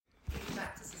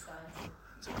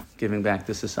Giving back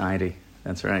to society.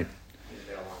 That's right.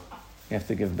 You have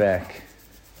to give back.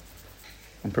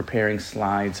 I'm preparing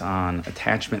slides on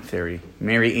attachment theory.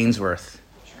 Mary Ainsworth.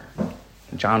 Sure.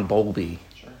 John Bowlby.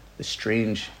 Sure. The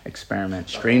Strange Experiment.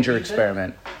 Stranger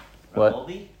Experiment. What?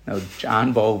 Bowlby? No,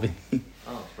 John Bowlby.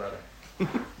 Oh, his brother.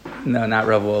 No, not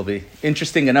Rav Wolbe.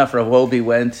 Interesting enough, Rav Wolbe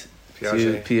went to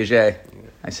Piaget. Yeah.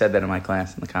 I said that in my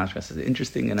class in the contrast.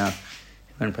 Interesting enough,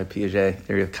 he learned by Piaget,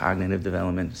 theory of cognitive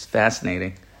development. It's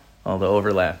fascinating, all the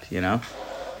overlap, you know?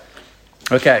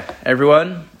 Okay,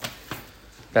 everyone,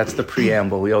 that's the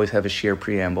preamble. We always have a sheer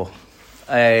preamble.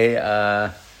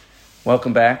 Welcome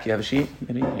back. You have a sheet?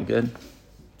 Maybe? You good?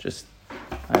 Just,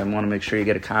 I want to make sure you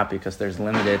get a copy because there's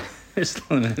limited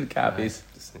copies.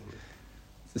 It's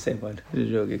the same one. I'm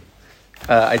just joking.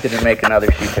 I didn't make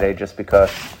another sheet today just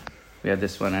because we had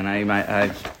this one, and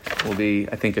I will be,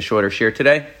 I think, a shorter share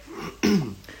today.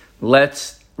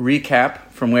 Let's recap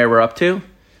from where we're up to,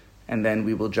 and then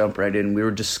we will jump right in. We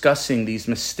were discussing these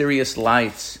mysterious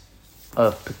lights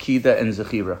of Pekida and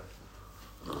Zechira.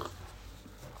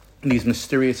 These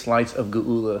mysterious lights of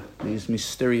Geula, these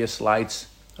mysterious lights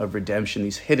of redemption,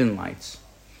 these hidden lights.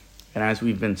 And as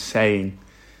we've been saying,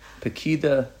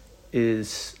 Pekida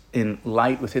is in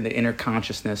light within the inner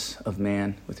consciousness of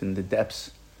man, within the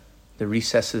depths, the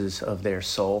recesses of their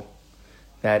soul,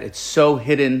 that it's so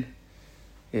hidden,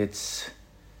 it's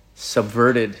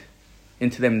subverted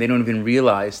into them. They don't even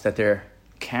realize that they're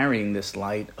carrying this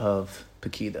light of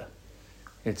Pekida.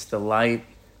 It's the light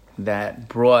that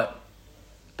brought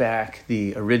back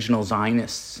the original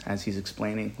Zionists, as he's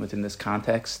explaining within this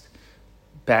context,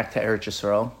 back to Eretz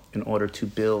Yisrael in order to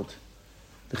build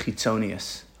the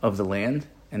Chitzonius of the land.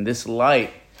 And this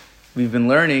light, we've been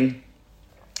learning,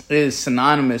 is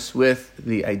synonymous with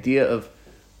the idea of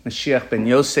Mashiach ben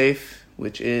Yosef,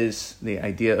 which is the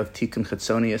idea of Tikkun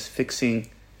Chitzonius, fixing,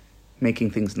 making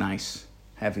things nice,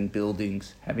 having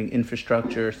buildings, having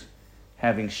infrastructures,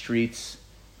 having streets,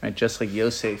 right? Just like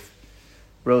Yosef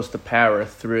rose to power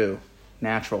through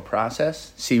natural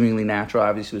process, seemingly natural,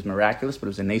 obviously it was miraculous, but it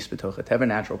was a nes b'toch hateva,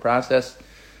 natural process.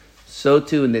 So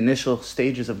too in the initial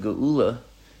stages of Geula,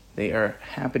 they are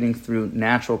happening through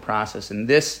natural process. And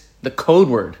this, the code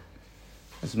word,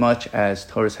 as much as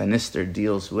Torah's Hanister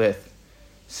deals with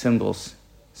symbols,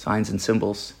 signs and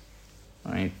symbols,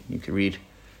 right? You could read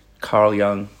Carl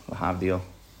Jung, Lahavdil,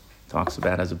 talks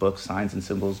about as a book, signs and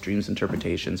symbols, dreams,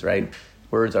 interpretations, right?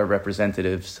 Words are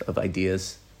representatives of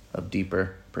ideas, of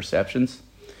deeper perceptions.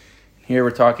 Here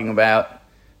we're talking about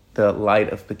the light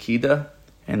of Pekida,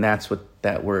 and that's what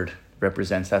that word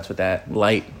represents. That's what that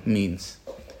light means.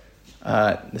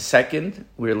 The second,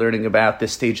 we're learning about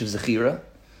this stage of Zechira.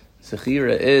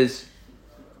 Zechira is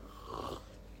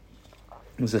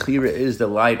the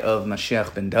light of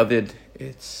Mashiach ben David.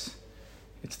 It's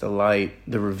the light,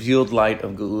 the revealed light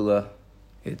of Geula.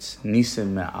 It's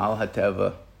Nisim Me'al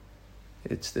HaTeva.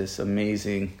 It's this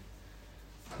amazing,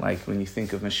 like when you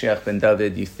think of Mashiach ben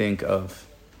David, you think of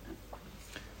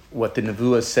what the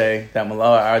Nevuah say, that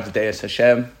Malach Arz Deis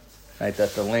Hashem, right?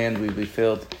 That the land will be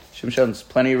filled. Shimshon's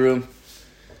plenty of room.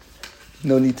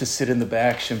 No need to sit in the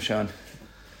back, Shimshon.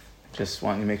 Just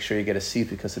want you to make sure you get a seat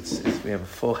because we have a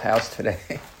full house today.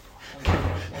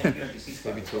 That's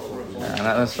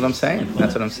what I'm saying.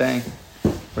 That's what I'm saying.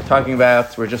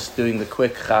 We're just doing the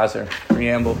quick chazer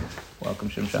preamble. Welcome,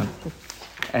 Shimshon.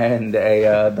 And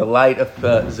the light of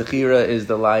Zechira is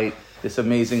the light, this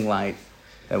amazing light,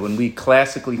 that when we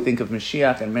classically think of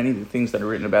Mashiach and many of the things that are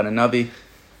written about a Navi,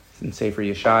 in Sefer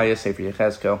Yeshaya, Sefer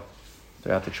Yechezkel,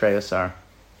 throughout the Treyasar,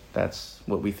 that's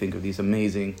what we think of, these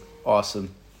amazing,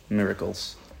 awesome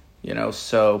miracles. You know,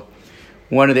 so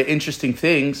one of the interesting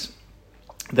things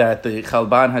that the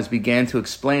Chalban has began to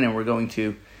explain, and we're going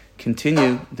to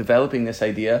continue developing this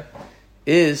idea,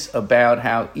 is about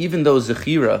how even though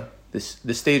Zechira, the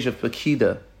stage of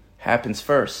Pekida, happens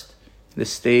first, the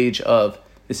stage of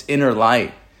this inner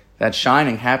light, that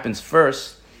shining happens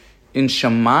first, in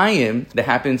Shamayim, that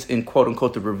happens in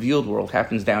quote-unquote the revealed world,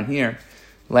 happens down here.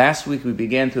 Last week we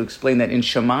began to explain that in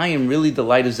Shamayim, really the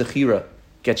light of Zechira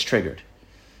gets triggered.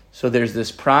 So there's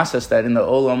this process that in the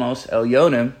Olamos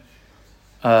Elyonim,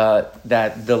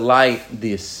 that the light,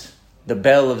 the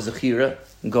bell of Zechira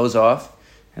goes off,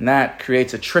 and that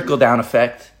creates a trickle-down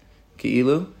effect,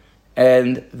 Ki'ilu,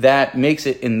 and that makes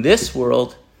it, in this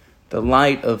world, the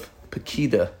light of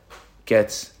Pekida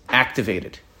gets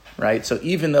activated, right? So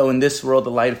even though in this world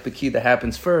the light of Pekida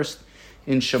happens first,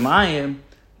 in Shamayim,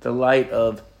 the light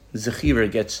of Zechira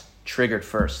gets triggered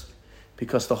first.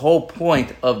 Because the whole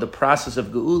point of the process of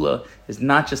Geula is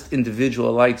not just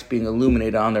individual lights being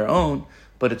illuminated on their own,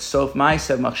 but it's Sof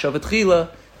Ma'aseh Machshavat Chila,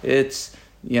 it's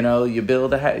you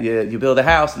build you build a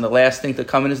house, and the last thing to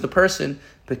come in is the person.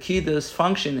 Pekida's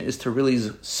function is to really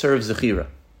serve Zechira,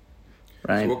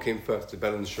 right? So what came first, the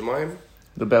Bel and Shemayim?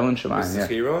 The Bel and Shemayim, yeah.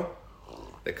 Zechira,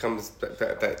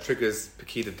 that triggers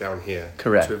Pekida down here.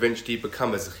 Correct. To eventually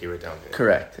become a Zechira down here.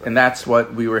 Correct. And that's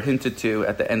what we were hinted to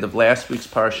at the end of last week's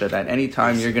Parsha, that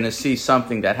anytime you're going to see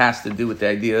something that has to do with the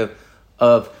idea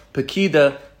of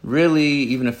Pekida, really,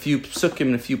 even a few psukim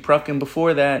and a few prakim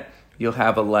before that, you'll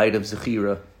have a light of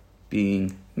Zechira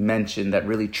being mentioned that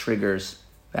really triggers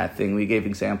that thing. We gave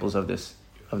examples of this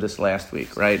last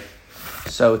week, right?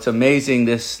 So it's amazing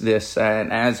this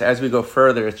and as we go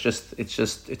further, it's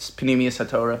Pnimius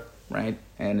HaTorah, right?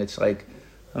 And it's like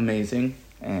amazing,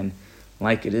 and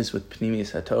like it is with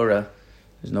Pnimius HaTorah,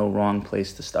 there's no wrong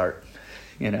place to start,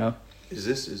 Is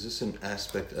this an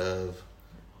aspect of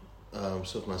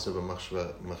Sof Maaseh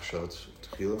Machshavot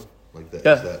Tchila? Like that?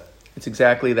 Yeah, is that? It's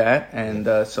exactly that, and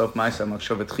Sof Maaseh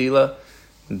Machshavot Tchila,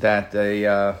 that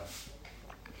they.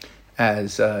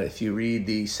 If you read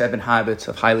the 7 Habits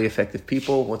of Highly Effective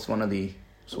People, what's one of the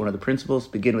principles?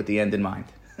 Begin with the end in mind,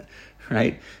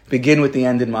 right? Begin with the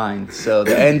end in mind. So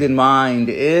the end in mind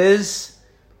is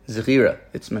Zechira.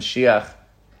 It's Mashiach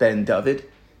ben David.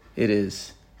 It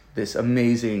is this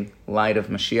amazing light of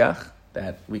Mashiach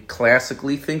that we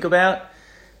classically think about,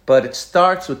 but it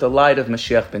starts with the light of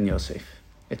Mashiach ben Yosef.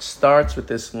 It starts with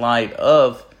this light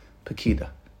of Pekida.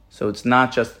 So it's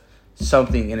not just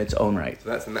something in its own right. So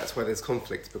that's why there's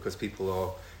conflict, because people are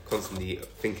constantly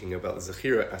thinking about the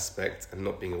Zechira aspect and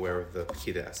not being aware of the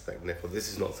Pekida aspect, and therefore this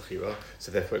is not Zechira,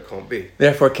 so therefore it can't be.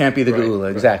 Therefore it can't be the Geula,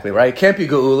 exactly, right? It can't be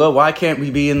Geula. Why can't we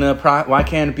be why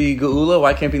can't it be Geula?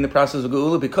 Why can't it be in the process of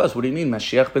Geula? Because, what do you mean?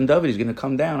 Mashiach ben David is going to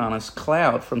come down on a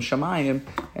cloud from Shemayim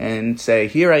and say,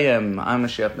 here I am, I'm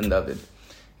Mashiach ben David.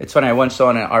 It's funny, I once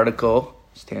saw an article,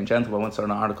 it's tangential, I once saw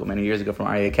an article many years ago from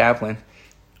Aryeh Kaplan.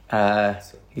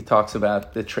 He talks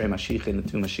about the Trei Mashiach and the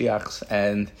 2 Mashiachs,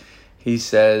 and he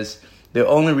says the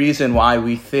only reason why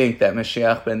we think that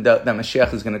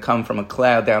Mashiach is going to come from a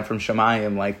cloud down from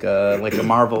Shemayim like a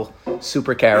Marvel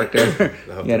super character,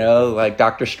 like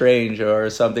Doctor Strange or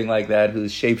something like that,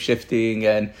 who's shape-shifting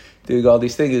and doing all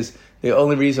these things, is the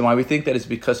only reason why we think that is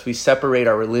because we separate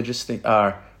our religious thinking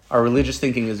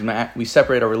we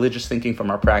separate our religious thinking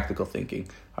from our practical thinking.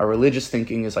 Our religious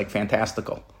thinking is like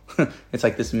fantastical. It's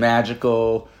like this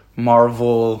magical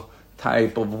Marvel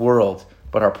type of world.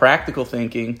 But our practical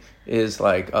thinking is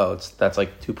like, that's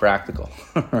like too practical,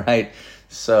 right?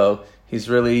 So he's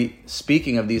really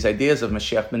speaking of these ideas of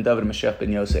Mashiach ben David and Mashiach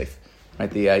ben Yosef, right?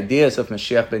 The ideas of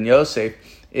Mashiach ben Yosef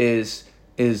is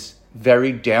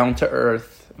very down to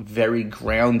earth, very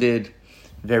grounded,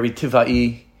 very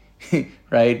tivai,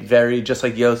 right? Very just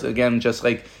like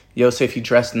Yosef, he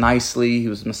dressed nicely. He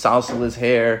was masalsal his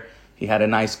hair. He had a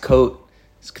nice coat,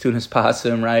 his ketunas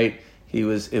pasim, right? It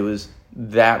was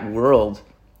that world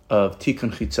of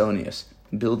tikkun chitzonius,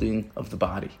 building of the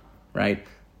body, right?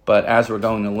 But as we're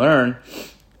going to learn,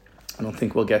 I don't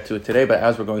think we'll get to it today, but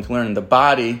as we're going to learn, the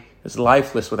body is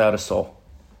lifeless without a soul.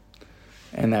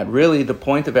 And that really the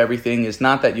point of everything is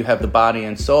not that you have the body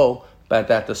and soul, but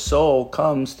that the soul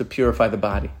comes to purify the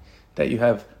body. That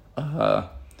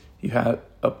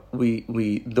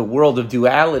the world of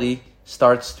duality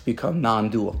starts to become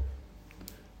non-dual.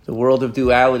 The world of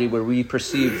duality, where we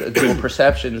perceive dual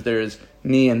perceptions, there's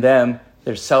me and them,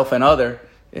 there's self and other.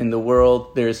 In the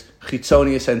world, there's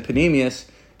chitzonius and panemius.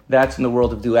 That's in the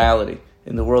world of duality.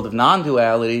 In the world of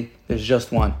non-duality, there's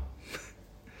just one.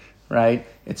 Right?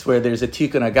 It's where there's a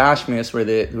tikkun agashmius, where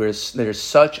there's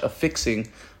such a fixing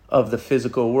of the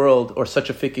physical world, or such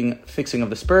a fixing of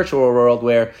the spiritual world,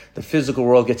 where the physical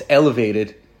world gets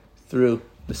elevated through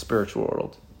the spiritual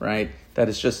world, right? That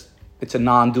is it's a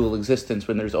non-dual existence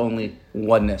when there's only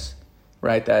oneness,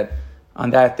 right? That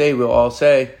on that day we'll all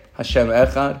say, Hashem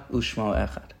echad, u'shmo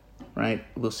echad, right?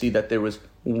 We'll see that there was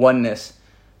oneness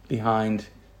behind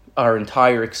our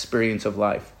entire experience of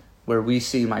life, where we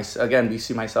see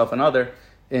myself and other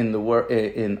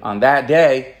on that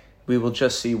day. We will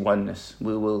just see oneness.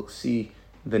 We will see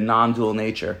the non-dual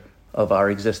nature of our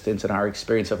existence and our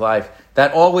experience of life.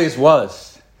 That always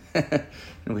was.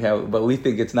 But we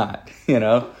think it's not,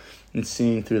 And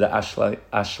seeing through the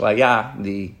ashlaya,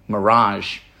 the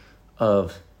mirage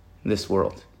of this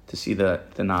world, to see the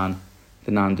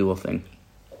non-dual thing.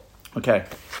 Okay.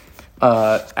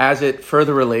 As it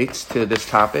further relates to this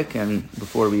topic, and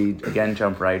before we again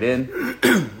jump right in,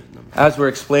 as we're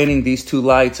explaining these 2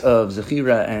 lights of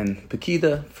Zechira and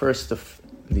Pekida, first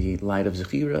the light of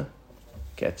Zechira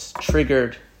gets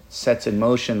triggered, sets in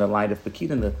motion the light of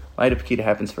Pekida, and the light of Pekida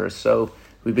happens first. So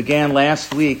we began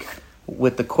last week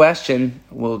with the question,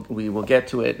 we will get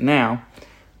to it now,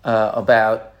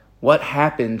 about what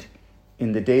happened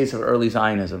in the days of early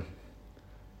Zionism,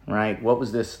 right? What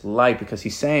was this light? Because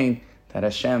he's saying that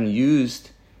Hashem used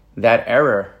that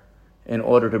error in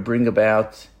order to bring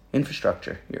about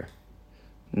infrastructure here.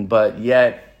 But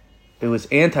yet, it was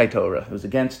anti-Torah, it was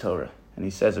against Torah. And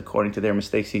he says, according to their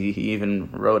mistakes, he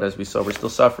even wrote, as we saw, we're still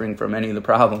suffering from many of the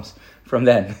problems from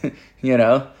then. It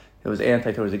was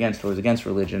anti-Torah, it was against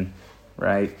religion,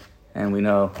 right? And we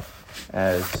know,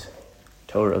 as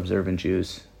Torah observant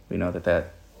Jews, we know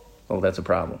that's a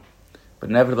problem. But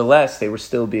nevertheless, they were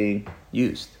still being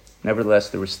used. Nevertheless,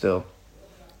 they were still.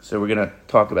 So we're going to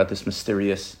talk about this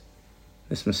mysterious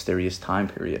time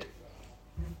period.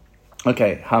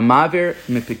 Okay, Hamavir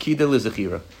mipekida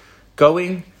lezechira,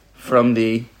 going from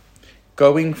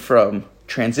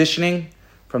transitioning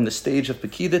from the stage of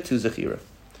pekida to zechira.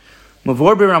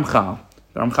 Mavor b'Ramchal.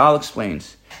 The Ramchal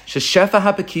explains, Sheshefa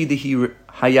hapekida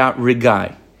haya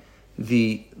rigai.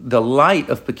 The light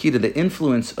of pekida, the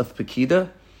influence of pekida,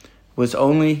 was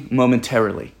only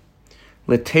momentarily.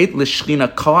 Letet l'shchina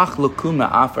koach l'kum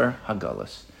na'afar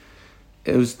hagalas.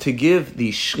 It was to give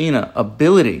the Shechina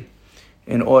ability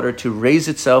in order to raise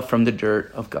itself from the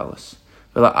dirt of Galus.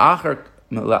 V'la'achar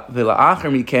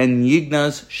miken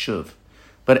yignaz shuv.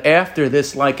 But after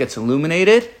this light gets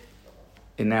illuminated,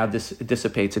 it now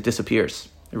dissipates, it disappears,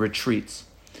 it retreats.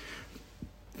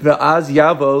 V'az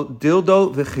yavo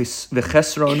dildo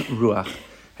v'chesron ruach.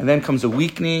 And then comes a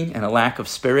weakening and a lack of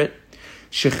spirit.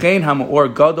 Shechein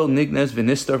ha'ma'or gadol nignaz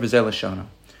v'nistar v'zel hashana.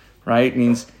 Right? It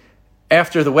means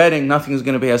after the wedding, nothing is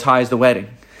going to be as high as the wedding.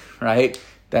 Right?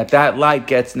 That light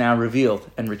gets now revealed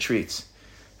and retreats.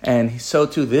 And so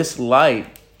too, this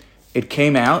light, it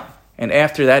came out, and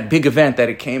after that big event that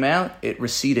it came out, it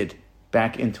receded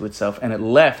back into itself, and it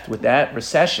left, with that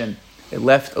recession, it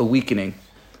left a weakening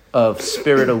of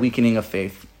spirit, a weakening of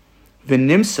faith.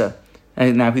 V'nimsa,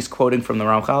 and now he's quoting from the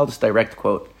Ramchal, this direct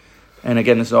quote. And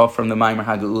again, this is all from the Maimer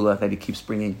HaGeula that he keeps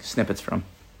bringing snippets from.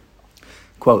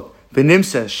 Quote,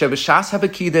 V'nimsa, shebeshas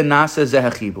ha'pekida nasa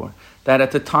zehachibor. That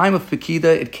at the time of Pekida,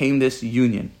 it came this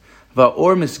union.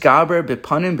 Va'or misgaber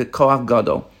bepanim bekoach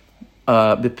gadol.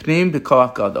 Bepnim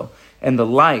bekoach gadol. And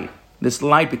this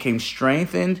light became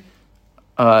strengthened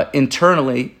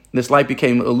internally. This light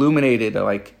became illuminated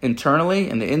internally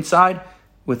in the inside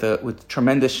with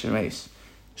tremendous strength.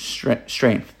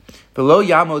 V'lo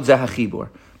yamod zehachibor.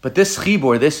 But this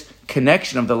chibor, this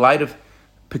connection of the light of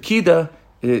Pekida,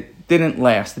 it didn't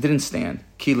last. It didn't stand.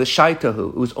 Ki l'shaitahu.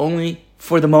 It was only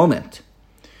for the moment.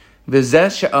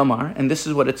 V'zeh she'amar, and this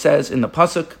is what it says in the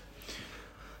pasuk,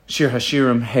 Shir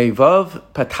Hashirim Heivav,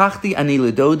 Patachti ani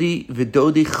lidodi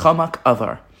v'dodi chamak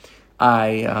avar.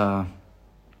 I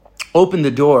opened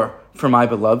the door for my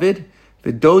beloved,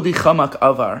 v'dodi chamak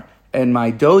avar, and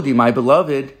my dodi, my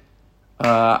beloved,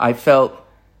 I felt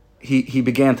he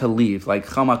began to leave. Like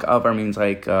chamak avar means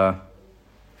I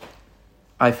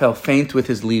felt faint with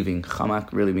his leaving.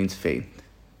 Chamak really means faint.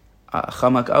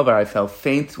 Chamak avar, I felt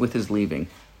faint with his leaving.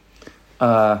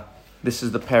 This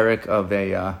is the parak of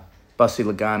a Basi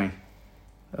Lagani,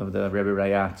 of the Rebbe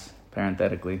Rayatz,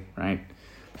 parenthetically, right?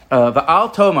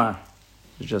 Va'al Tomar,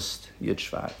 just Yud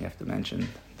Shvat, you have to mention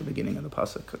the beginning of the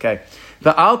pasuk. Okay.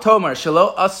 Va'al Tomar,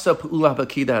 shelo asa pu'ula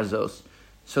b'kida hazos.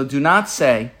 So do not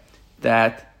say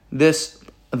that this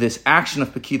action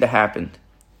of Pekida happened,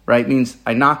 right? It means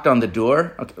I knocked on the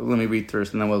door. Okay, let me read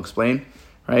first and then we'll explain.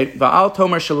 Right? Va'al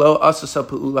Tomar shelo asa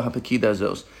pu'ula b'kida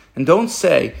hazos. And don't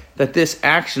say that this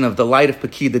action of the light of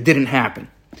Pekida didn't happen.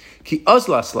 Ki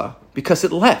azlasla, because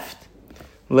it left.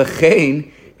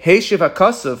 Lechein heishiv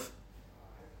hakasav.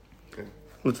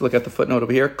 Let's look at the footnote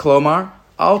over here. Klomar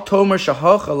al tomer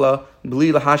shahachala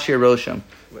bli lahashir rosham.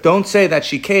 Don't say that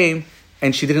she came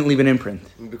and she didn't leave an imprint.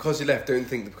 Because she left, don't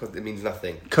think because it means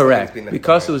nothing. Correct.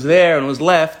 Because it was there and was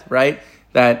left, right?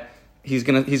 That he's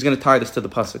gonna tie this to the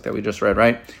pasuk that we just read,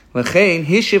 right? Lechein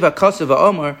hishiv hakasav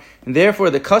va'omar, and therefore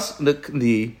the pasuk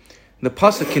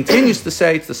continues to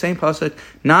say, it's the same pasuk,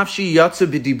 nafshi yatsa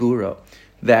v'diburo,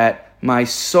 that my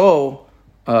soul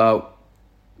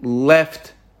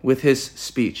left with his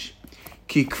speech.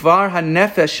 Ki kvar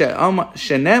hanefesh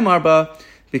shenemar ba,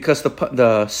 because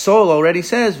the soul already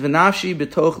says v'nafshi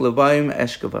b'toch levayim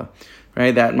eshkava,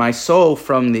 right? That my soul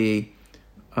from the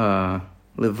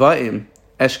levayim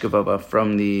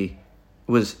eshkava,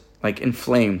 was like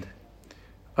inflamed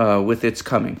with its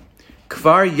coming.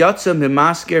 Kvar yatsa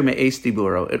mimasker me'es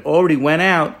diburo. It already went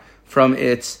out from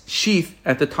its sheath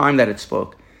at the time that it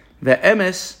spoke.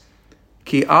 Ve'emes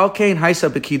ki alkein haisa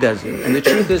pekidazu. And the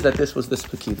truth is that this was this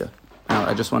pekida. Now,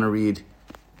 I just want to read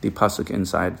the pasuk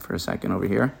inside for a second over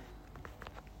here.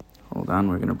 Hold on,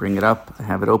 we're going to bring it up. I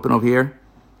have it open over here.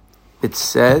 It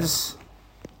says,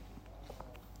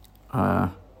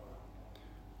 hold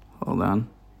on,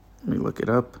 let me look it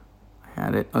up. I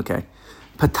had it, okay.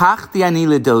 Patachti ani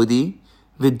ledodi,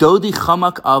 v'dodi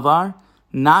chamak avar,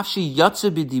 nafshi yatsa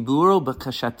b'diburo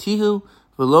b'kashatihu,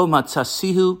 v'lo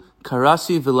matzasihu,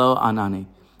 karasi v'lo anani.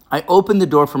 I opened the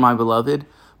door for my beloved,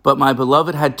 but my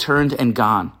beloved had turned and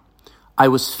gone. I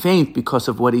was faint because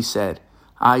of what he said.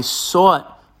 I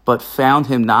sought, but found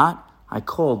him not. I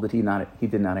called, but he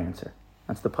did not answer.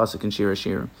 That's the pasuk in Shir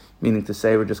HaShirim. Meaning to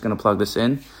say, we're just going to plug this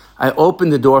in. I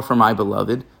opened the door for my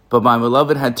beloved, but my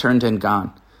beloved had turned and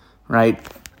gone. Right?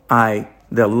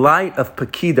 The light of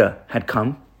Pekida had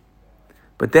come,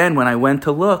 but then when I went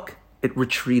to look, it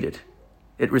retreated.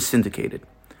 It resyndicated.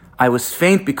 I was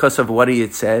faint because of what he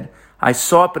had said. I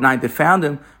sought, but I found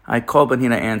him. I called, but he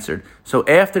not answered. So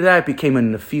after that, it became a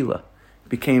nefila. It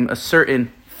became a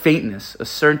certain faintness, a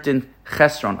certain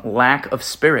chesron, lack of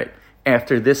spirit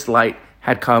after this light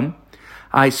had come.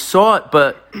 I sought,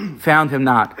 but found him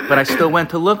not. But I still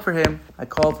went to look for him. I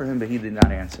called for him, but he did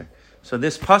not answer. So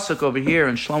this pasuk over here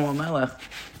in Shlomo Melech,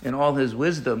 in all his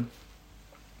wisdom,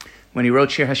 when he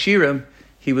wrote Shir HaShirim,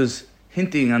 he was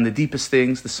hinting on the deepest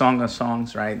things, the Song of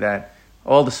Songs, right? That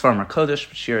all the Sfarim are Kodesh,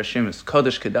 but Shir HaShirim is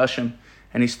Kodesh Kedoshim.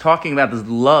 And he's talking about this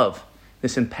love,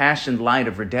 this impassioned light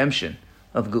of redemption,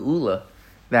 of Geula,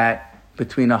 that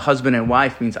between a husband and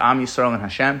wife means Am Yisrael and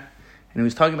Hashem. And he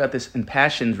was talking about this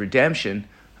impassioned redemption,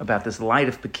 about this light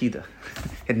of Pekida.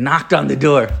 It knocked on the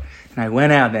door, and I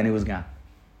went out, and he was gone.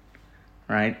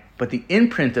 Right? But the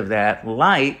imprint of that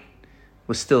light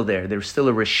was still there. There was still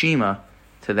a reshima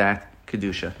to that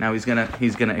Kedusha. Now he's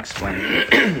gonna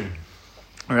explain.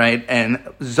 Right? And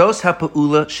Zos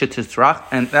HaPa'ula Shetisrach,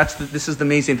 and this is the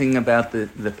amazing thing about the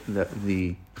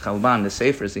Chalban, the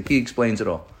Seifers, and he explains it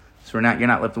all. So you're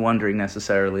not left wondering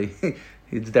necessarily.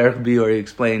 It's Derech Bior, he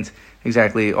explains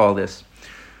exactly all this.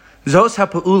 Zos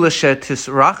ha'pa'ula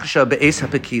shetisrachsha be'es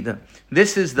ha'pekida.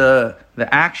 This is the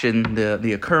action,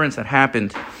 the occurrence that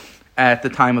happened at the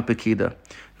time of Pekida.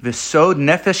 V'sod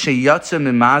nefesh sheyatza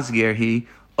mimazger hi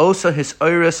osa his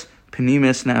oiris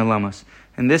penimis ne'elamas.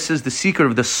 And this is the secret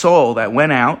of the soul that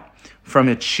went out from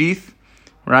its sheath,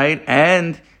 right?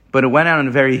 But it went out in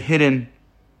a very hidden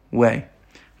way.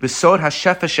 V'sod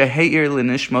hashefa sheheir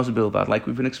l'nishmos bilvad. Like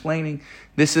we've been explaining,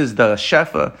 this is the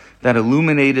shefa that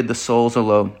illuminated the souls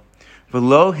alone.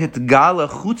 V'lo hitgala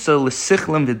chutza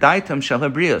l'sichlim v'daitam shel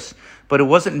habrios. But it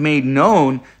wasn't made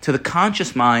known to the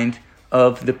conscious mind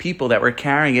of the people that were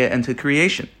carrying it into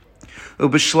creation.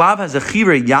 U'b'shlav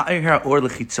hazachira ya'ir ha'or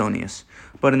l'chitzonius.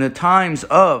 But in the times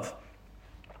of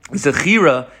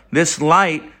Zechira, this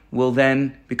light will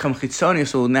then become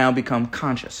chitzonius, will now become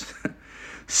conscious.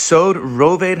 Sod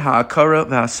roved ha'akara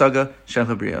v'hasaga shel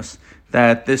habrios.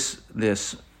 That this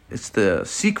it's the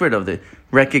secret of the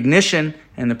recognition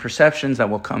and the perceptions that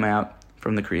will come out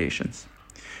from the creations.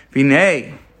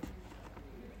 V'hinei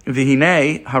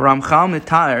haramchal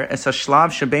mitayer es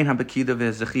hashlav shebein ha'pekida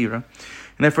v'zechira. And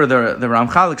therefore the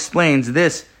Ramchal explains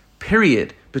this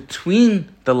period between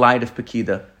the light of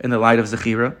Pekida and the light of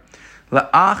Zechira.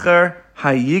 La'achar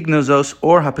hayignozos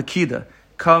or ha'pekida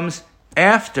comes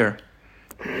after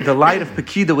the light of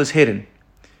Pekida was hidden.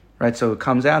 Right, so it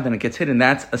comes out, then it gets hidden.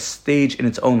 That's a stage in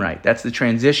its own right. That's the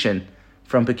transition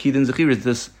from Pekida and Zechira. It's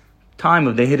this time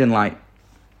of the hidden light.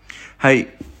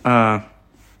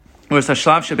 Whereas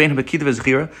Hashlav Shebein HaPekida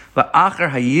v'Zechira, La'achar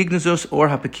hayignozos or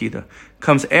ha'pekida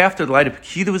comes after the light of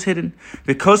Pekida was hidden.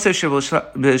 V'koseh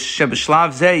sheb'shlav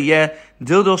zeh yeh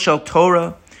dildol shel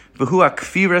Torah v'hu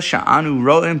ha'kfira sha'anu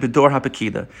ro'im b'dor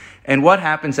ha'pekida. And what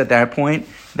happens at that point?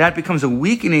 That becomes a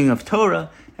weakening of Torah,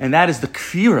 and that is the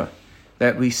kfira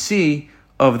that we see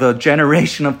of the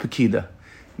generation of Pekida.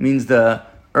 It means the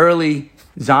early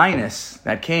Zionists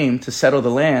that came to settle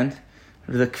the land,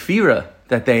 the kfira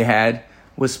that they had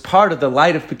was part of the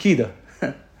light of Pekida.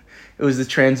 It was the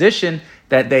transition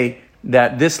that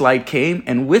this light came,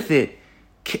 and with it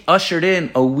ushered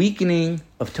in a weakening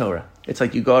of Torah. It's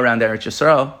like you go around Eretz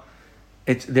Yisrael.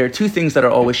 There are two things that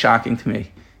are always shocking to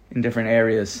me in different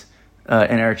areas in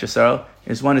Eretz Yisrael.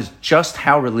 One is just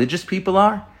how religious people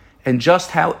are, and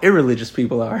just how irreligious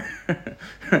people are.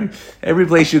 Every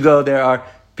place you go, there are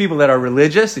people that are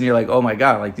religious, and you're like, oh my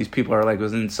God, like these people are like,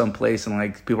 was in some place, and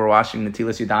like people are watching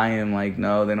Netilas Yadayim, like,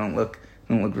 no, they don't look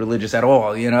religious at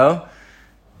all, you know?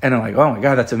 And I'm like, oh my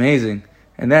God, that's amazing.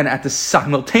 And then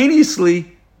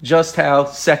simultaneously, just how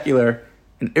secular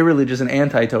and irreligious and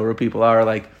anti-Torah people are,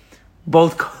 like,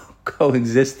 both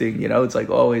coexisting, you know? It's like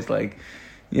always like,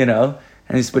 you know?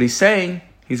 But he's going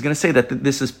to say that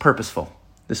this is purposeful.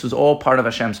 This was all part of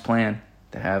Hashem's plan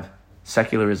to have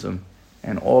secularism,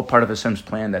 and all part of Hashem's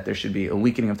plan that there should be a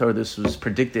weakening of Torah. This was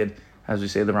predicted, as we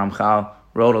say, the Ramchal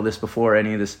wrote all this before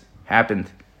any of this happened.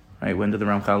 Right? When did the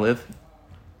Ramchal live?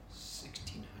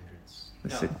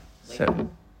 1600s.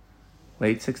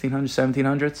 Late 1600s,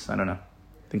 1700s? I don't know.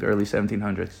 I think early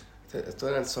 1700s.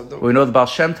 So We know the Baal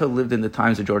Shem Tov lived in the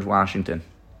times of George Washington.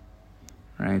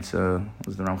 Right? So it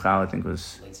was the Ramchal, I think,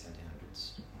 was... Late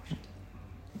 1700s.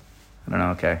 I don't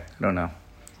know, okay. I don't know.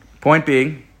 Point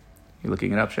being, you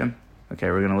looking it up, Shem? Okay,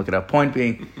 we're going to look it up. Point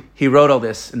being, he wrote all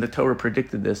this, and the Torah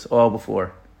predicted this all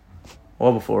before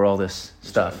all this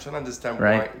stuff. I'm trying to understand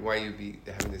right? why you'd be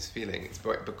having this feeling. It's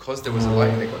because there was a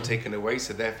light and it got taken away,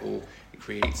 so therefore it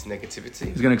creates negativity.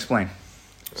 He's going to explain.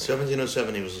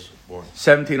 1707 he was born.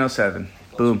 1707.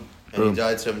 Boom. And he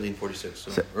died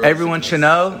 1746. So everyone should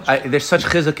know, there's such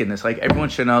chizuk in this. Like, everyone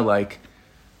should know, like,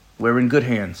 we're in good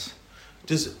hands.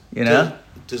 Is know?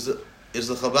 Is the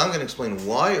Chabad going to explain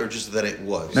why, or just that it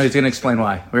was? No, he's going to explain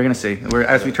why. We're going to see.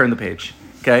 As we turn the page.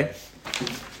 Okay?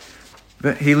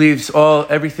 But he leaves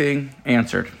everything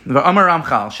answered. Amar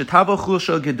Ramchal, Shetabo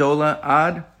chulsha gedola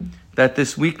ad, that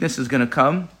this weakness is going to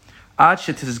come. Ad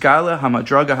shetizgala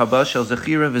hamadraga haba shel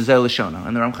zechira v'zel lishona.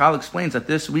 And the Ramchal explains that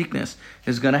this weakness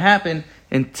is going to happen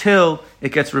until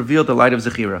it gets revealed the light of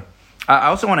zechira. I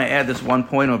also want to add this one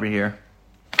point over here.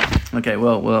 Okay,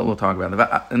 we'll talk about it.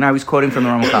 And now he's quoting from the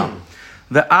Ramchal.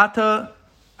 Ve'ata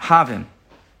havin.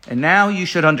 And now you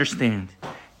should understand.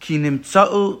 Ki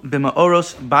nimtza'u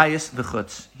b'ma'oros bayis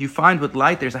v'chutz. You find with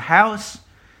light, there's a house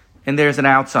and there's an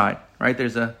outside, right?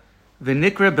 There's a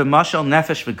v'nikra b'mashal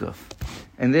nefesh v'guf.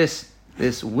 And this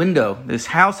window, this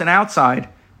house and outside,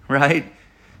 right?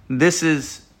 This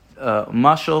is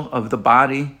mashal of the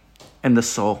body and the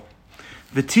soul.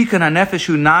 V'tikkun ha'nefesh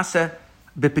hu nasa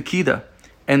b'pekida.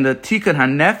 And the tikkun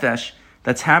ha'nefesh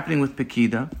that's happening with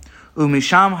pekida,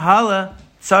 umisham hala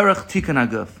tzarech tikkun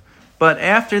ha'guf. But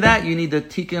after that, you need the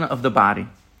tikkun of the body.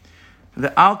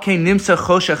 The al kein nimsa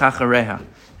choshech achareha.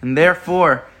 And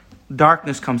therefore,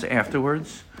 darkness comes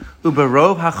afterwards.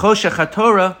 Uberov hachoshech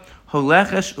haTorah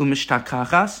holeches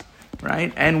umishtakachas.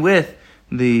 Right? And with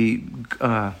the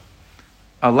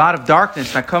a lot of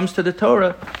darkness that comes to the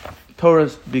Torah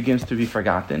begins to be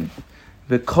forgotten.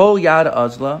 The kol yad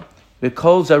azla, the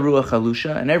kol zaruach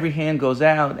halusha, and every hand goes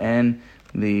out and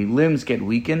the limbs get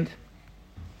weakened.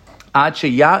 Ad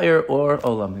sheyair or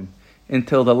olamim,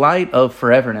 until the light of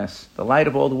foreverness, the light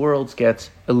of all the worlds, gets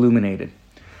illuminated.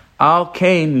 Al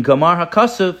kain gamar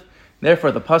hakasuv.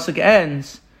 Therefore, the pasuk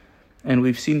ends, and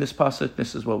we've seen this pasuk.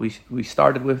 This is what we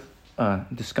started with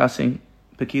discussing.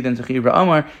 Pekida and Zechira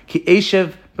Amar ki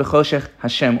eshev b'choshech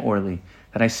Hashem orli.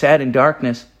 That I sat in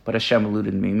darkness, but Hashem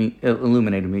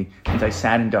illuminated me. Since I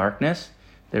sat in darkness,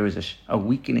 there was a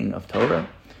weakening of Torah,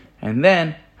 and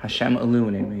then Hashem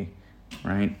illuminated me.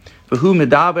 Right? V'hu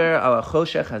medaber al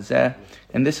choshech hazeh,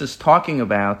 and this is talking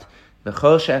about the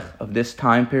choshech of this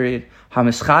time period,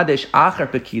 hamischadesh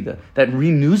achar pekida, that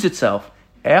renews itself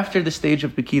after the stage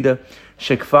of pekida,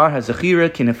 shekfar hazechira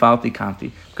kinefalti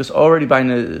kanti, because already by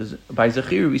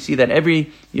zechira we see that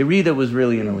every yerida was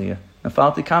really an aliyah.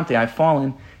 Nefalti kanti, I've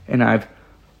fallen and I've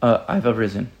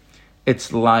arisen.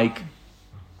 It's like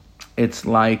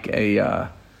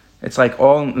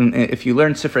all, if you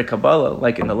learn Sifrei Kabbalah,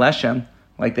 like in the Leshem,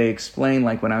 like they explain,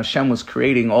 like when Hashem was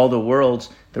creating all the worlds,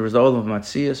 there was all of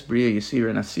Matzias, Bria,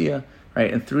 Yisira, and Asiya,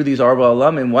 right? And through these Arba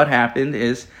Alamim, what happened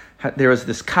is there was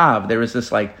this kav, there was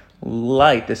this like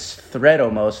light, this thread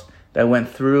almost, that went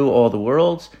through all the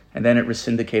worlds, and then it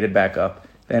resyndicated back up.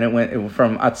 Then it went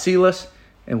from Atzilus,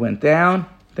 it went down,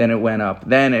 then it went up.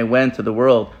 Then it went to the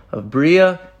world of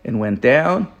Bria, it went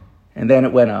down, and then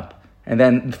it went up. And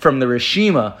then from the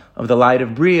Rishima of the light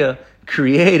of Bria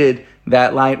created,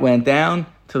 that light went down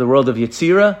to the world of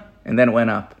Yetzira, and then it went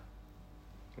up.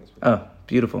 Oh,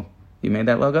 beautiful. You made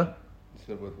that logo?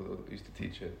 So what used to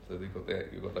teach it. So you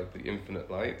got like the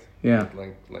infinite light. Yeah.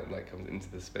 Light comes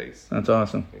into the space. That's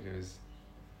awesome. It goes.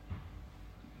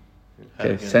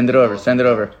 Okay, send it over.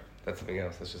 That's something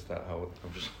else. That's just that how.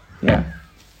 Yeah.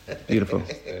 Beautiful.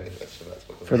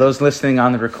 For those listening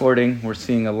on the recording, we're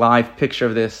seeing a live picture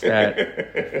of this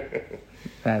that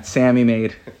Sammy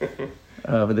made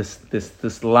of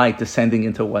this light descending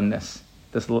into oneness.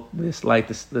 This light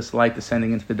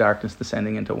descending into the darkness,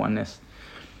 descending into oneness,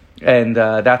 and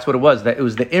that's what it was. That it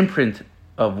was the imprint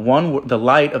of the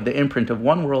light of the imprint of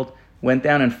one world went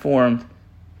down and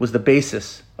was the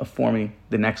basis of forming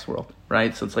the next world.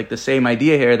 Right. So it's like the same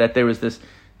idea here, that there was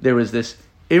this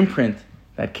imprint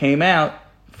that came out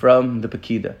from the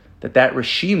Pekida. That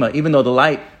Rishima, even though the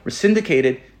light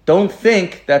resyndicated, don't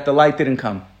think that the light didn't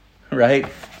come, right?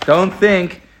 Don't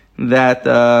think that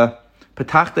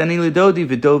Patachtani lidodi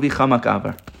v'dovi chamak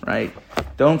avar. Right?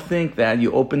 Don't think that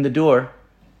you opened the door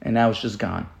and now it's just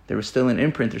gone. There was still an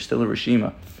imprint, there's still a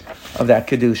reshima of that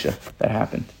kedusha that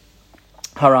happened.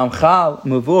 Haramchal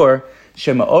muvur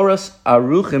shema'oras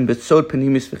aruchim b'tzod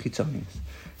panimis v'chitzonis.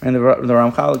 And the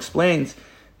Ramchal explains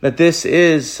that this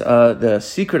is the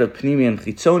secret of panimi and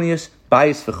chitzonius,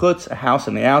 bayis v'chutz, a house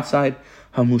on the outside,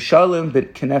 hamushalim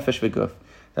b'kenefesh v'guf.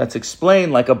 That's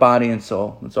explained like a body and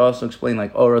soul. It's also explained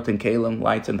like orot and kalim,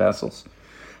 lights and vessels.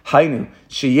 Hainu,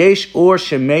 sheyesh or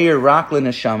shemeir rak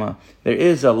l'neshama. There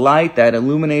is a light that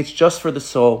illuminates just for the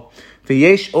soul.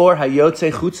 V'yesh or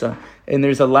hayotze chutza. And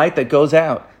there's a light that goes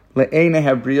out. Le'ene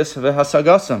habrius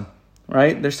v'hasagasam.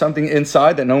 Right? There's something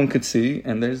inside that no one could see,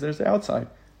 and there's the outside,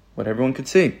 what everyone could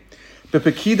see.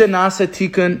 B'pekida nasa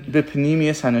tikun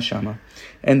b'panimius haneshama.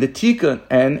 And the tikun,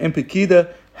 and in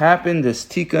Pekida happened this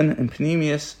tikun and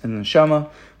panimius and neshama,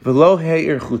 v'lo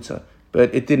he'ir chutza.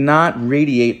 But it did not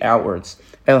radiate outwards.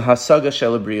 El hasaga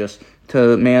shelabrius,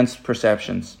 to man's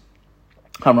perceptions.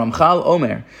 Haramchal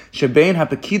Omer, shebein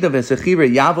hapekida v'zechira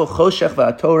yavo choshech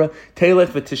v'atorah telech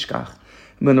v'tishkach.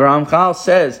 When Ramchal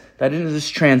says that in this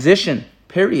transition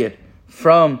period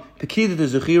from Pekida to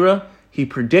Zechira, he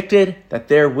predicted that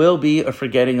there will be a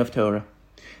forgetting of Torah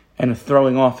and a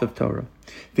throwing off of Torah.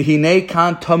 V'hinei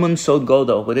kan tamun sod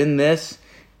godol. But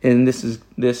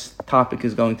this topic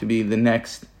is going to be the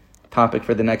next topic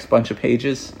for the next bunch of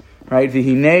pages, right?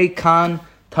 V'hinei kan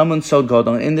tamun sod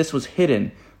godol. And in this was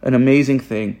hidden an amazing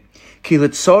thing. Ki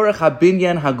litzorech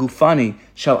habinyan hagufani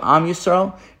shel Am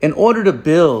Yisrael. In order to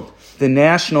build the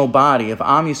national body of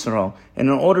Am Yisrael, and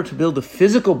in order to build the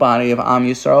physical body of Am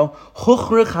Yisrael,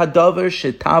 Huchrich hadavar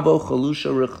shetavo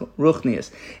chalusha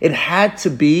ruchnius. It had to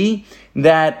be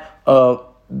that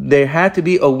there had to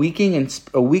be a weakening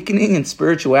in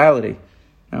spirituality.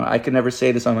 Now, I could never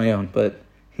say this on my own, but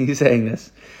he's saying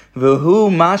this. V'hu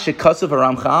ma shekasav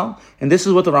Ramchal, and this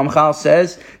is what the Ramchal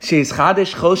says: sheis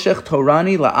chadesh choshech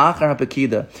torani la'achar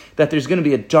hapekida, that there's going to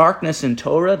be a darkness in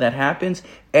Torah that happens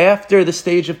after the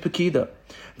stage of Pekida.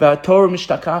 V'atorah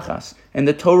mishtakachas, and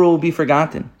the Torah will be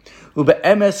forgotten.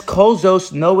 Ube'emes kol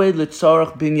zos noed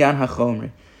litzorach binyan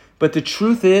hachomri. But the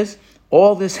truth is,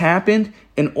 all this happened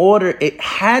in order. It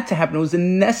had to happen. It was a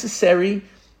necessary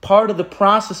part of the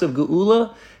process of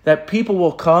Geula that people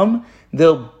will come.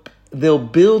 They'll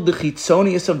build the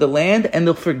chitzonius of the land and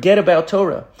they'll forget about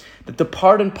Torah. That the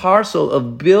part and parcel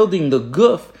of building the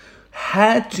guf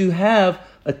had to have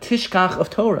a tishkach of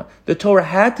Torah. The Torah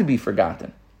had to be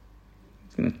forgotten.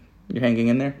 You're hanging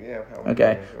in there? Yeah.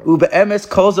 Okay. Ube'emes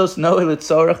kolzos noe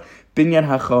litzorach binyan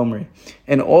hachomri.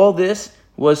 And all this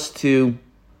was to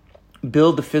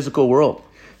build the physical world.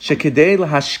 Shekedei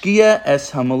lahashkia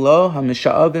es hamalo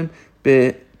hamisha'avim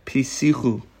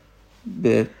bepisichu.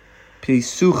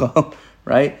 Pisucha,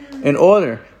 right? In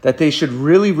order that they should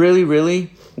really, really,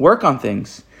 really work on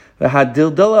things. The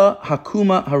hadildala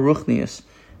hakuma haruchnius.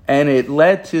 And it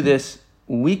led to this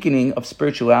weakening of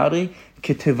spirituality.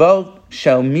 Ketivo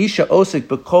shel misha osik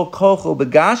bekol kocho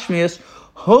begashmius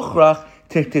hochrach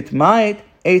titmayit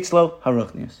eitzlo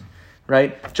haruchnius.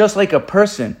 Right? Just like a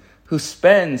person who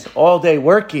spends all day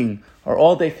working or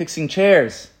all day fixing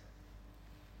chairs.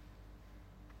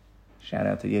 Shout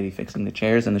out to Yeti fixing the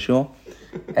chairs in the shul.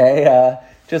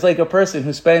 Just like a person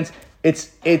who spends,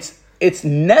 it's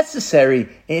necessary,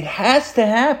 it has to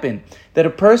happen, that a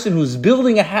person who's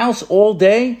building a house all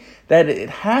day, that it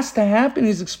has to happen.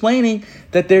 He's explaining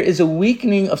that there is a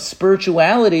weakening of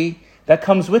spirituality that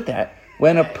comes with that.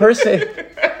 When a person,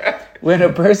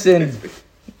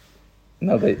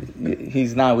 no, but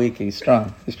he's not weak, he's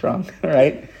strong,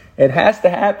 right? It has to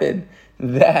happen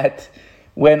that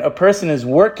when a person is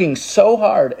working so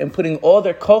hard and putting all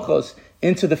their kochos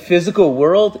into the physical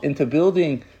world, into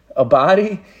building a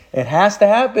body, it has to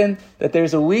happen that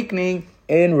there's a weakening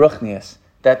in ruchnius,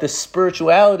 that the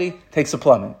spirituality takes a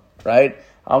plummet, right?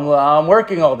 I'm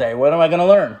working all day. What am I going to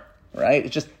learn, right?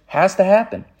 It just has to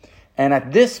happen. And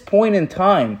at this point in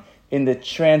time, in the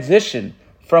transition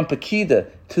from Pekida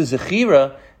to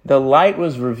Zechira, the light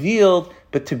was revealed,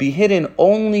 but to be hidden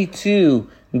only to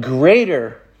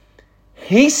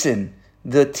hasten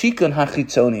the tikkun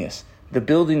hachitzonius, the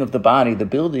building of the body, the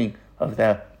building of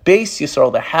the base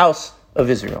Yisrael, the house of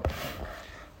Israel.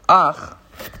 Ach,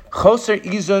 choser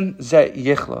izun ze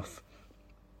yichlaf.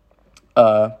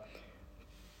 How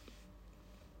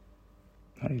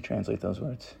do you translate those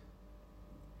words?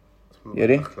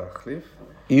 Yeri?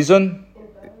 Izun?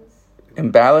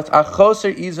 Imbalance. Ach,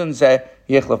 choser izun ze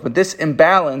yichlaf. But this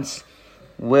imbalance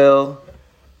will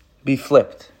be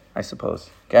flipped, I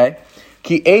suppose. Okay?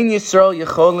 Ki ein Yisrael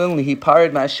yecholin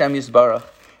lihipared ma'Hashem yisbarach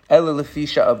ela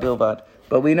lefisha abilvad.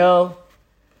 But we know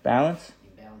Balance?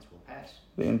 The imbalance will pass.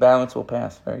 The imbalance will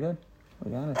pass. Very good.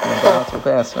 We got it. The imbalance will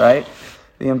pass, right?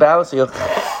 The imbalance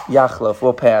yachlaf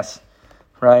will pass,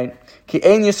 right? Ki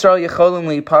ein Yisrael yecholim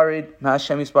liparid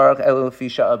ma'Hashem Yisbarach elu lefi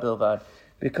sha'a bilvad.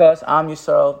 Because Am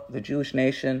Yisrael, the Jewish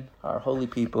nation, our holy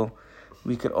people,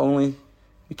 we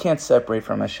can't separate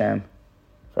from Hashem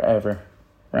forever,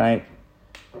 right?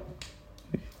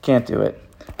 We can't do it.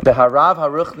 The Harav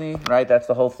Haruchni, right? That's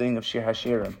the whole thing of Shir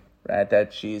Hashirim, right?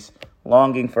 That she's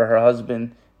longing for her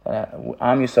husband.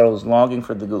 Am Yisrael is longing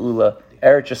for the Geula.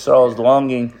 Eretz Yisrael is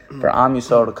longing for Am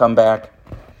Yisrael to come back.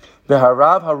 The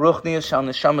Harav Haruchni shall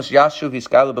neshamas yashuv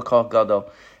yiskalu b'kol gadol.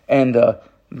 And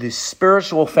the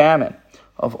spiritual famine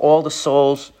of all the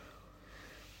souls,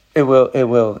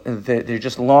 they're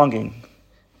just longing,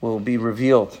 will be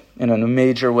revealed in a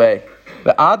major way.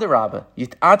 The Adarabba,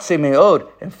 Yitatse Me'od,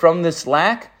 and from this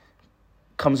lack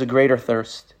comes a greater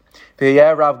thirst.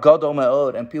 Rav Gadol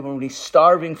Me'od, and people will be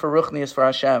starving for Ruchnius for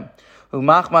Hashem.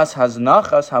 Umachmas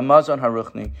Haznachas Hamazon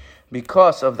Haruchni,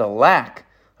 because of the lack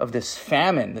of this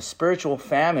famine, the spiritual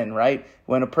famine, right?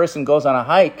 When a person goes on a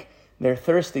hike, they're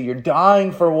thirsty, you're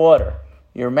dying for water,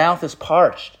 your mouth is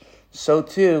parched. So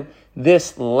too,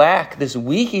 this lack, this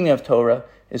weakening of Torah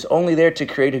is only there to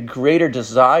create a greater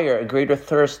desire, a greater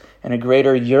thirst, and a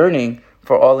greater yearning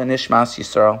for all in Nishmas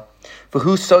Yisrael.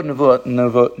 V'hu sod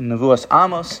nevuas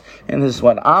Amos, and this is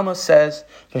what Amos says,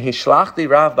 V'hishlachti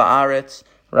rav ba'aretz,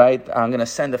 right? I'm going to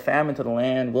send a famine to the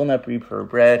land, will not be for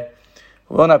bread,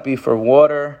 will not be for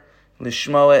water,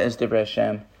 lishmoa es divrei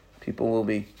Hashem. People will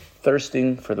be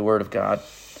thirsting for the word of God.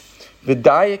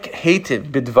 V'dayik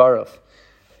hetiv bidvarav,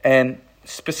 and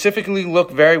specifically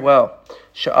look very well.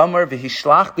 Sha'amar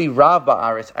v'hishlachli rav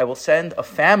ba'aretz, I will send a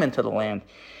famine to the land.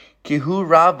 Kihu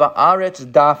rav ba'aretz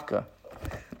dafka.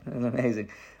 That's amazing.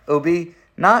 It will be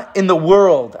not in the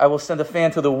world. I will send a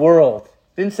famine to the world.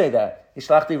 Didn't say that.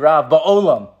 Hishlachli rav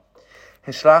ba'olam.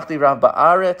 Hishlachli rav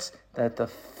ba'aretz, that the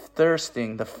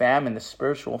thirsting, the famine, the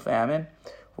spiritual famine,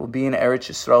 will be in Eretz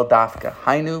Yisrael dafka.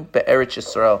 Hainu be'eretz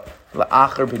Yisrael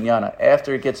la'achar binyana.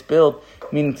 After it gets built,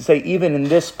 meaning to say even in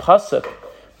this pasuk,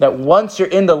 that once you're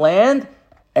in the land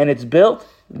and it's built,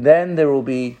 then there will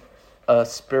be a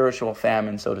spiritual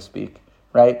famine, so to speak,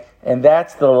 right? And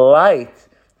that's the light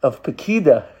of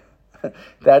Pekida.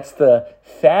 That's the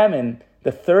famine,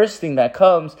 the thirsting that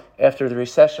comes after the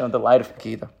recession of the light of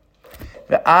Pekida.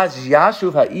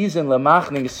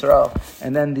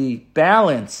 And then the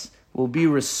balance will be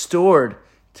restored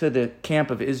to the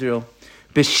camp of Israel.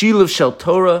 B'shiluv shel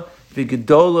Torah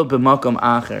v'gedola b'makom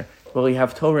acher. Well, you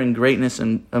have Torah in greatness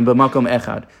and b'makom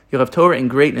echad. You have Torah in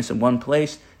greatness in one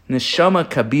place. Neshama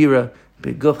kabira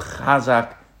b'guf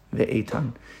chazak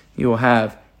ve'etan. You will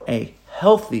have a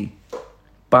healthy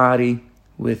body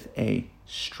with a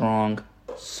strong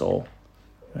soul.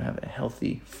 You will have a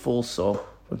healthy, full soul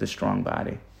with a strong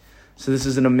body. So this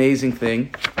is an amazing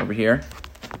thing over here.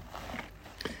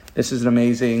 This is an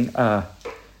amazing,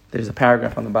 there's a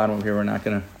paragraph on the bottom over here. We're not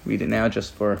going to read it now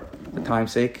just for the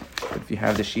time's sake. But if you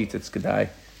have the sheets, it's Kedai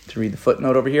to read the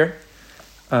footnote over here.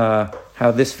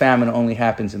 How this famine only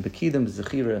happens in Pekidim,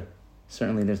 Zechira.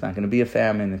 Certainly there's not going to be a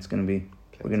famine. We're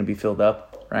going to be filled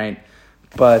up, right?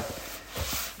 But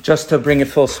just to bring it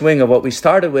full swing of what we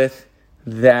started with,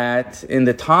 that in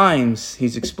the times,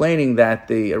 he's explaining that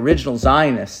the original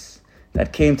Zionists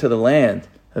that came to the land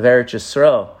of Eretz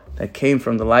Yisrael, that came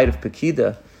from the light of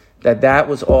Pekida, that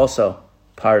was also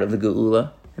part of the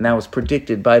Geula, and that was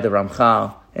predicted by the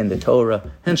Ramchal and the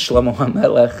Torah and Shlomo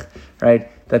HaMelech, right?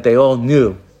 That they all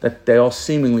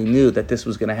seemingly knew that this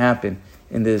was going to happen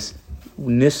in this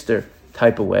Nister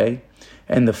type of way.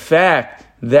 And the fact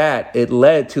that it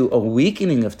led to a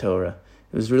weakening of Torah,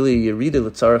 it was really a Yerida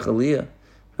L'tzarech Aliyah,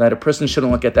 that a person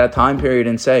shouldn't look at that time period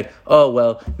and say, oh,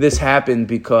 well, this happened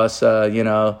because,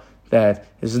 that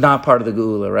is not part of the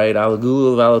Geula, right? Al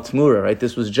Geula Al Tmura, right?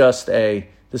 This was just a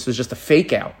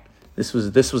fake out. This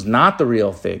was not the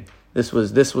real thing. This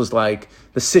was like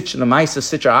the Maisa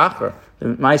Sitra Achra, the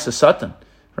Maisa Satan,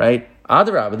 right?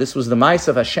 Adarabah, this was the Maisa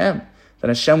of Hashem. That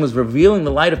Hashem was revealing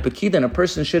the light of Pekida, and a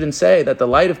person shouldn't say that the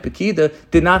light of Pekida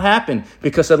did not happen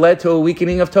because it led to a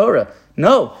weakening of Torah.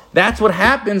 No, that's what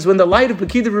happens when the light of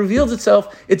Pekida reveals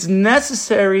itself. It's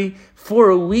necessary for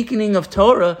a weakening of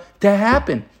Torah to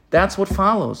happen. That's what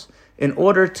follows. In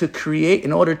order to create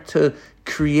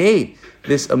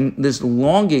this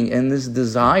longing and this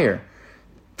desire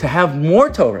to have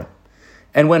more Torah.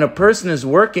 And when a person is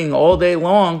working all day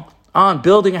long on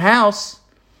building a house,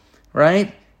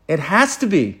 right? It has to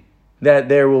be that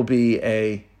there will be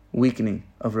a weakening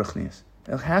of Ruchnius.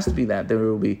 It has to be that there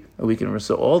will be a weakening.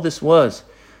 So all this was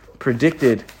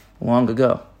predicted long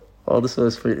ago. all this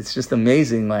was for. It's just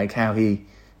amazing, like how he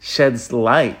sheds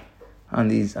light on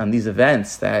these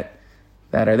events that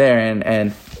are there,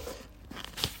 and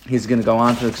he's going to go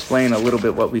on to explain a little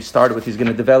bit what we started with. He's going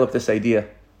to develop this idea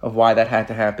of why that had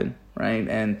to happen, right?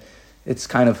 And it's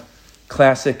kind of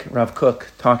classic Rav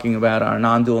Kook talking about our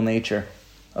non-dual nature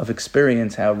of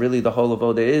experience, how really the whole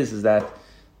avoda is that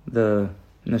the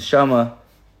neshama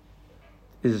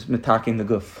is mitaking the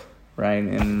guf, right?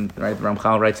 And right,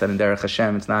 Ramchal writes that in Derech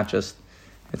Hashem. It's not just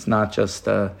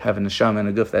having neshama and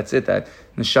a guf. That's it. That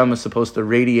neshama is supposed to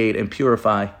radiate and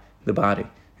purify the body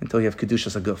until you have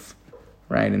kedushas a guf,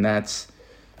 right? And that's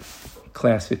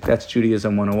classic. That's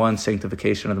Judaism 101,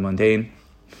 sanctification of the mundane,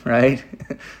 right?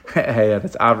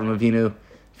 That's Avram Avinu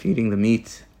feeding the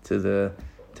meat to the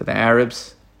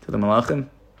Arabs, to the Malachim,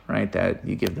 right? That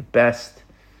you give the best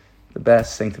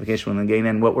sanctification of the mundane.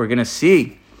 And what we're going to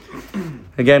see,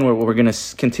 again, we're going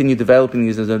to continue developing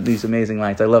these amazing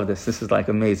lights. I love this. This is like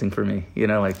amazing for me. You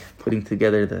know, like putting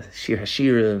together the Shir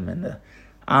Hashirim and the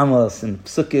Amos and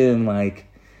Psukim, like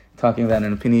talking about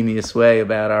in a panemius way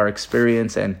about our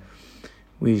experience. And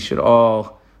we should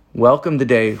all welcome the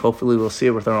day. Hopefully we'll see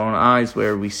it with our own eyes,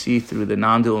 where we see through the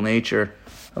non-dual nature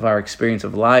of our experience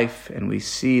of life, and we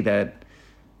see that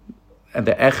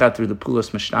the echad through the pulos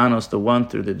mishtanos, the one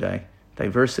through the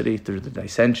diversity, through the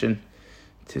dissension,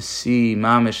 to see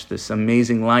mamish, this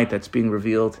amazing light that's being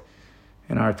revealed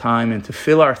in our time, and to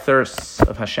fill our thirsts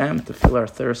of Hashem, to fill our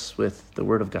thirsts with the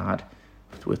Word of God,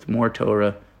 with more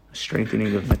Torah, a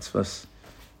strengthening of mitzvahs,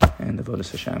 and the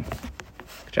avodas Hashem.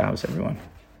 Good job, everyone.